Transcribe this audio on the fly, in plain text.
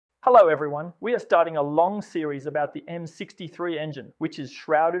Hello everyone, we are starting a long series about the N63 engine, which is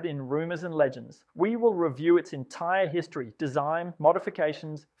shrouded in rumours and legends. We will review its entire history, design,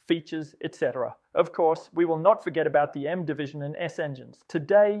 modifications, features, etc. Of course, we will not forget about the M division and S engines.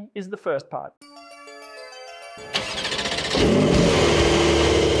 Today is the first part.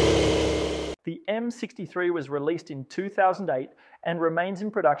 The M63 was released in 2008 and remains in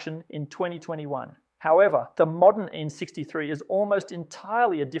production in 2021. However, the modern N63 is almost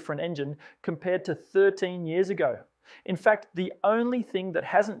entirely a different engine compared to 13 years ago. In fact, the only thing that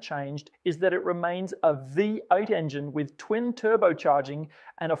hasn't changed is that it remains a V8 engine with twin turbocharging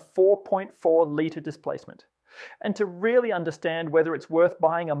and a 4.4 litre displacement. And to really understand whether it's worth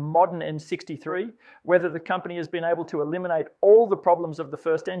buying a modern N63, whether the company has been able to eliminate all the problems of the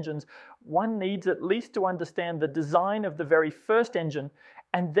first engines, one needs at least to understand the design of the very first engine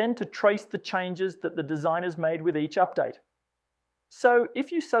and then to trace the changes that the designers made with each update. So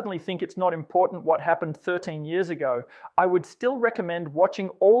if you suddenly think it's not important what happened 13 years ago, I would still recommend watching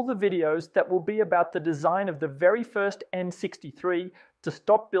all the videos that will be about the design of the very first N63 to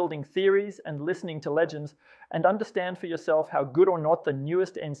stop building theories and listening to legends and understand for yourself how good or not the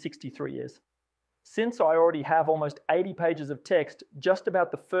newest N63 is. Since I already have almost 80 pages of text just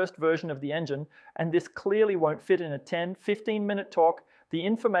about the first version of the engine, and this clearly won't fit in a 10-15 minute talk, the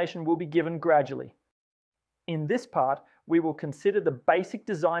information will be given gradually. In this part, we will consider the basic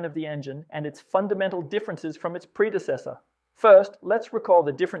design of the engine and its fundamental differences from its predecessor. First, let's recall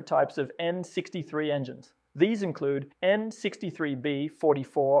the different types of N63 engines. These include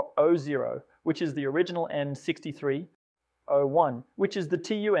N63B4400, which is the original N63, O1, which is the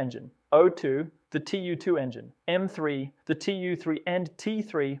TU engine, O2, the TU2 engine, M3, the TU3, and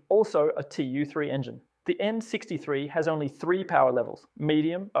T3, also a TU3 engine. The N63 has only 3 power levels: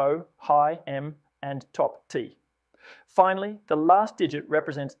 medium, O, high, M, and top, T. Finally, the last digit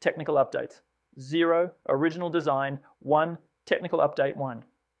represents technical updates. 0, original design, 1, technical update 1,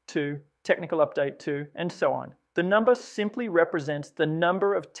 2, technical update 2, and so on. The number simply represents the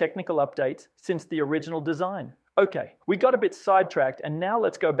number of technical updates since the original design. Okay, we got a bit sidetracked, and now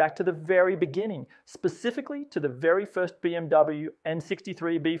let's go back to the very beginning, specifically to the very first BMW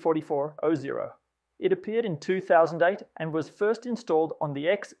N63 B4400. It appeared in 2008 and was first installed on the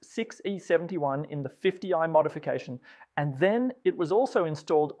X6E71 in the 50i modification, and then it was also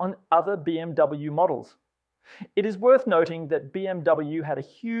installed on other BMW models. It is worth noting that BMW had a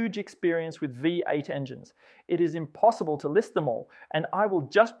huge experience with V8 engines. It is impossible to list them all, and I will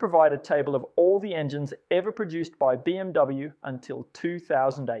just provide a table of all the engines ever produced by BMW until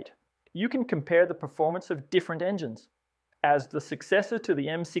 2008. You can compare the performance of different engines. As the successor to the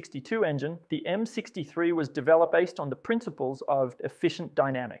M62 engine, the M63 was developed based on the principles of efficient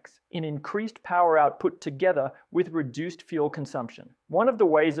dynamics, in increased power output together with reduced fuel consumption. One of the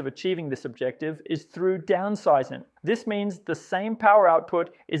ways of achieving this objective is through downsizing. This means the same power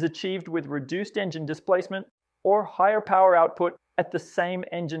output is achieved with reduced engine displacement or higher power output at the same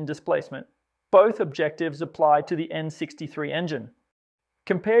engine displacement. Both objectives apply to the N63 engine.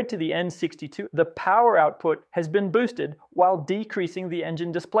 Compared to the N62, the power output has been boosted while decreasing the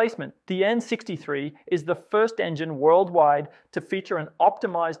engine displacement. The N63 is the first engine worldwide to feature an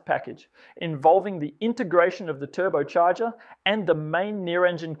optimized package involving the integration of the turbocharger and the main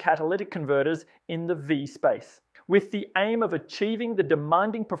near-engine catalytic converters in the V space, with the aim of achieving the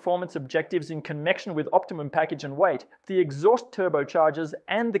demanding performance objectives in connection with optimum package and weight. The exhaust turbochargers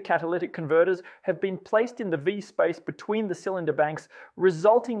and the catalytic converters have been placed in the V space between the cylinder banks,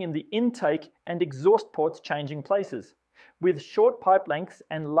 resulting in the intake and exhaust ports changing places. With short pipe lengths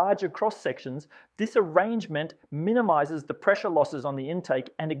and larger cross sections, this arrangement minimizes the pressure losses on the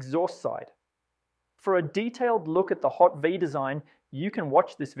intake and exhaust side. For a detailed look at the hot V design, you can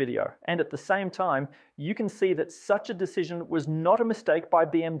watch this video, and at the same time, you can see that such a decision was not a mistake by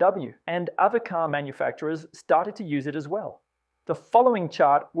BMW, and other car manufacturers started to use it as well. The following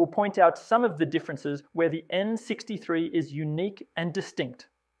chart will point out some of the differences where the N63 is unique and distinct.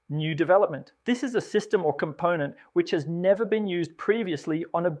 New development. This is a system or component which has never been used previously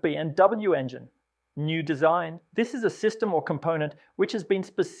on a BMW engine. New design. This is a system or component which has been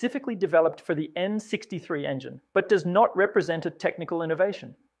specifically developed for the N63 engine, but does not represent a technical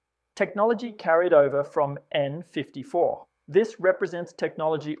innovation. Technology carried over from N54. This represents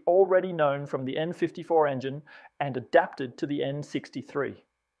technology already known from the N54 engine and adapted to the N63.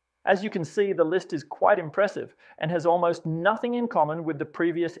 As you can see, the list is quite impressive and has almost nothing in common with the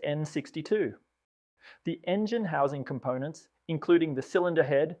previous N62. The engine housing components, including the cylinder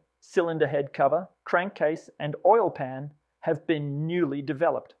head cover, crankcase, and oil pan, have been newly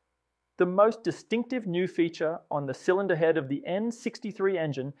developed. The most distinctive new feature on the cylinder head of the N63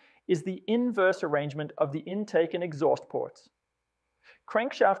 engine is the inverse arrangement of the intake and exhaust ports.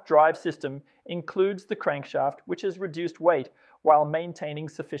 Crankshaft drive system includes the crankshaft, which has reduced weight while maintaining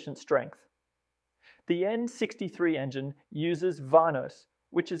sufficient strength. The N63 engine uses Vanos,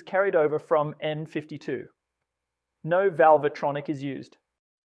 which is carried over from N52. No valvetronic is used.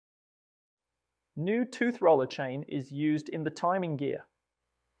 New tooth roller chain is used in the timing gear.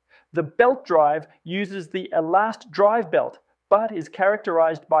 The belt drive uses the elast drive belt, but is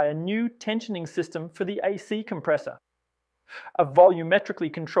characterized by a new tensioning system for the AC compressor. A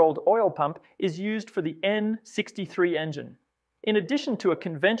volumetrically controlled oil pump is used for the N63 engine. In addition to a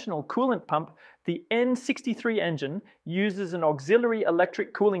conventional coolant pump, the N63 engine uses an auxiliary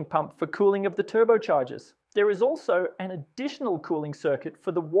electric cooling pump for cooling of the turbochargers. There is also an additional cooling circuit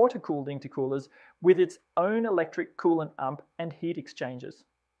for the water-cooled intercoolers with its own electric coolant amp and heat exchangers.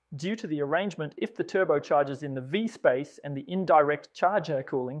 Due to the arrangement, if the turbochargers in the V-space and the indirect charge air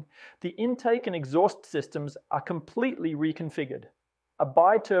cooling, the intake and exhaust systems are completely reconfigured. A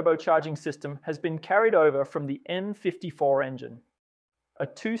bi-turbocharging system has been carried over from the N54 engine. A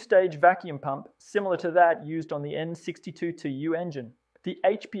two-stage vacuum pump similar to that used on the N62TU engine. The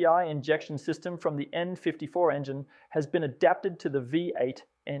HPI injection system from the N54 engine has been adapted to the V8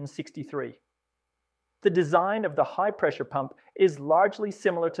 N63. The design of the high-pressure pump is largely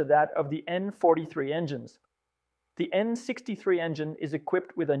similar to that of the N43 engines. The N63 engine is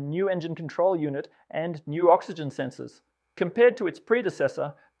equipped with a new engine control unit and new oxygen sensors. Compared to its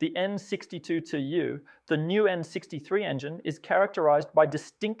predecessor, the N62TU, the new N63 engine is characterized by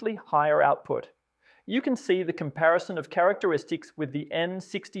distinctly higher output. You can see the comparison of characteristics with the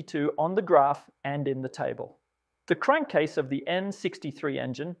N62 on the graph and in the table. The crankcase of the N63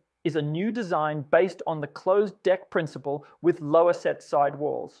 engine is a new design based on the closed deck principle with lower set side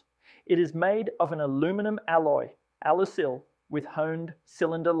walls. It is made of an aluminum alloy, alusil, with honed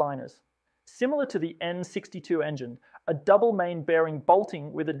cylinder liners. Similar to the N62 engine, a double main bearing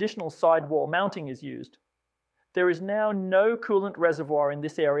bolting with additional sidewall mounting is used. There is now no coolant reservoir in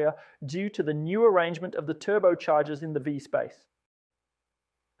this area due to the new arrangement of the turbochargers in the V-space.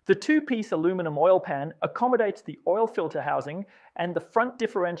 The two-piece aluminum oil pan accommodates the oil filter housing and the front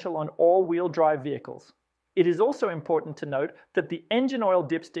differential on all-wheel drive vehicles. It is also important to note that the engine oil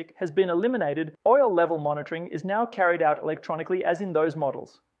dipstick has been eliminated. Oil level monitoring is now carried out electronically as in those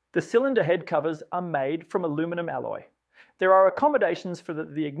models. The cylinder head covers are made from aluminum alloy. There are accommodations for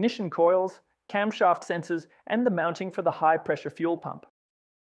the ignition coils, camshaft sensors, and the mounting for the high-pressure fuel pump.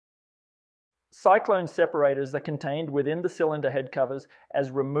 Cyclone separators are contained within the cylinder head covers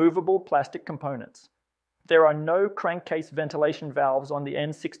as removable plastic components. There are no crankcase ventilation valves on the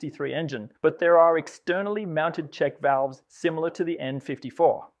N63 engine, but there are externally mounted check valves similar to the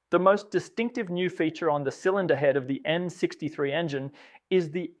N54. The most distinctive new feature on the cylinder head of the N63 engine is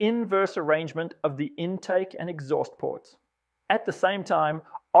the inverse arrangement of the intake and exhaust ports. At the same time,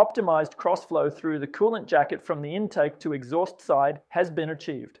 optimized crossflow through the coolant jacket from the intake to exhaust side has been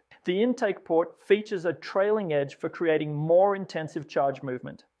achieved. The intake port features a trailing edge for creating more intensive charge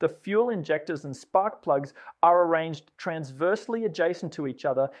movement. The fuel injectors and spark plugs are arranged transversely adjacent to each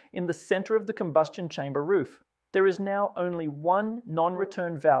other in the center of the combustion chamber roof. There is now only one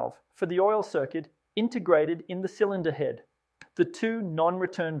non-return valve for the oil circuit integrated in the cylinder head. The two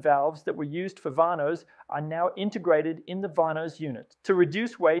non-return valves that were used for Vanos are now integrated in the Vanos unit. To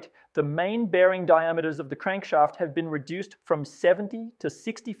reduce weight, the main bearing diameters of the crankshaft have been reduced from 70 to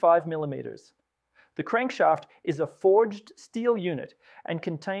 65 millimeters. The crankshaft is a forged steel unit and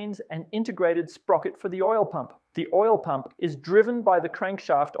contains an integrated sprocket for the oil pump. The oil pump is driven by the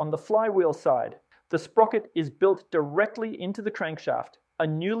crankshaft on the flywheel side. The sprocket is built directly into the crankshaft. A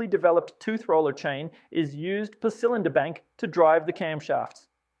newly developed tooth roller chain is used per cylinder bank to drive the camshafts.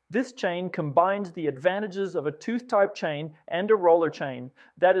 This chain combines the advantages of a tooth-type chain and a roller chain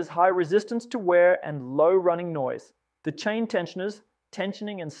that is high resistance to wear and low running noise. The chain tensioners,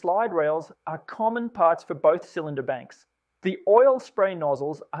 tensioning and slide rails are common parts for both cylinder banks. The oil spray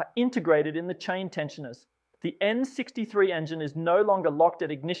nozzles are integrated in the chain tensioners. The N63 engine is no longer locked at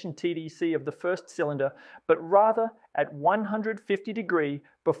ignition TDC of the first cylinder, but rather at 150 degrees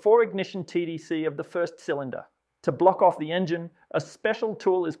before ignition TDC of the first cylinder. To block off the engine, a special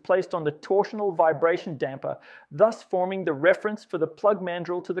tool is placed on the torsional vibration damper, thus forming the reference for the plug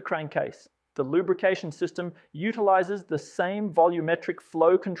mandrel to the crankcase. The lubrication system utilizes the same volumetric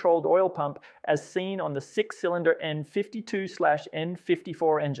flow-controlled oil pump as seen on the six-cylinder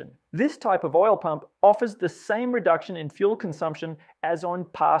N52/N54 engine. This type of oil pump offers the same reduction in fuel consumption as on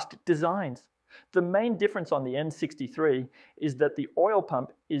past designs. The main difference on the N63 is that the oil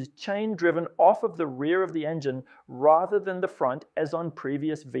pump is chain-driven off of the rear of the engine rather than the front as on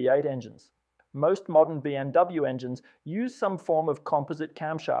previous V8 engines. Most modern BMW engines use some form of composite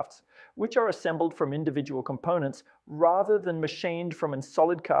camshafts, which are assembled from individual components rather than machined from a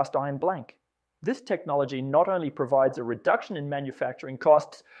solid cast iron blank. This technology not only provides a reduction in manufacturing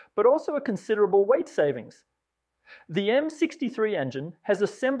costs, but also a considerable weight savings. The M63 engine has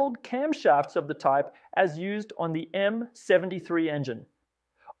assembled camshafts of the type as used on the M73 engine.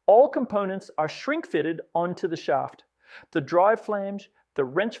 All components are shrink-fitted onto the shaft. The drive flange, the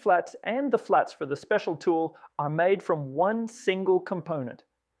wrench flats, and the flats for the special tool are made from one single component.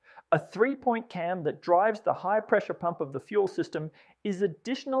 A 3-point cam that drives the high-pressure pump of the fuel system is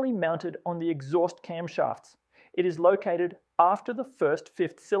additionally mounted on the exhaust camshafts. It is located after the first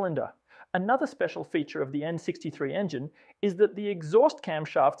fifth cylinder. Another special feature of the N63 engine is that the exhaust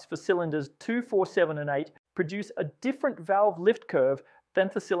camshafts for cylinders 2, 4, 7, and 8 produce a different valve lift curve than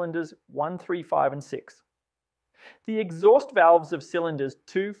for cylinders 1, 3, 5, and 6. The exhaust valves of cylinders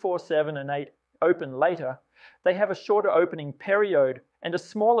 2, 4, 7, and 8 open later. They have a shorter opening periode and a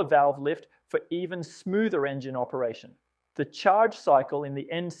smaller valve lift for even smoother engine operation. The charge cycle in the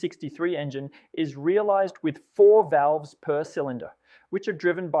N63 engine is realized with 4 valves per cylinder, which are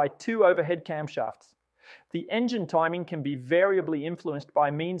driven by 2 overhead camshafts. The engine timing can be variably influenced by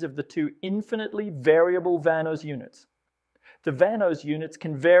means of the 2 infinitely variable Vanos units. The Vanos units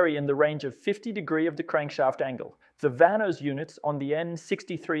can vary in the range of 50 degrees of the crankshaft angle. The Vanos units on the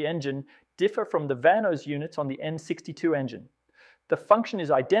N63 engine differ from the Vanos units on the N62 engine. The function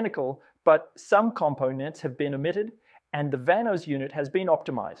is identical, but some components have been omitted and the Vanos unit has been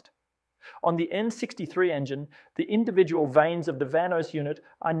optimized. On the N63 engine, the individual vanes of the Vanos unit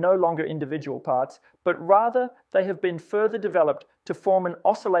are no longer individual parts, but rather they have been further developed to form an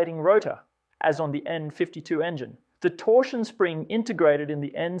oscillating rotor, as on the N52 engine. The torsion spring integrated in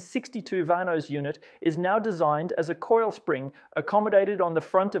the N62 Vanos unit is now designed as a coil spring accommodated on the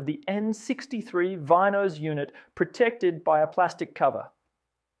front of the N63 Vanos unit, protected by a plastic cover.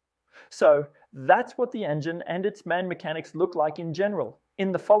 So that's what the engine and its man mechanics look like in general.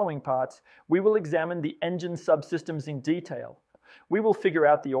 In the following parts, we will examine the engine subsystems in detail. We will figure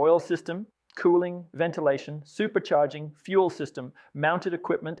out the oil system, cooling, ventilation, supercharging, fuel system, mounted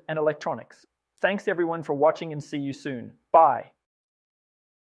equipment, and electronics. Thanks everyone for watching and see you soon. Bye.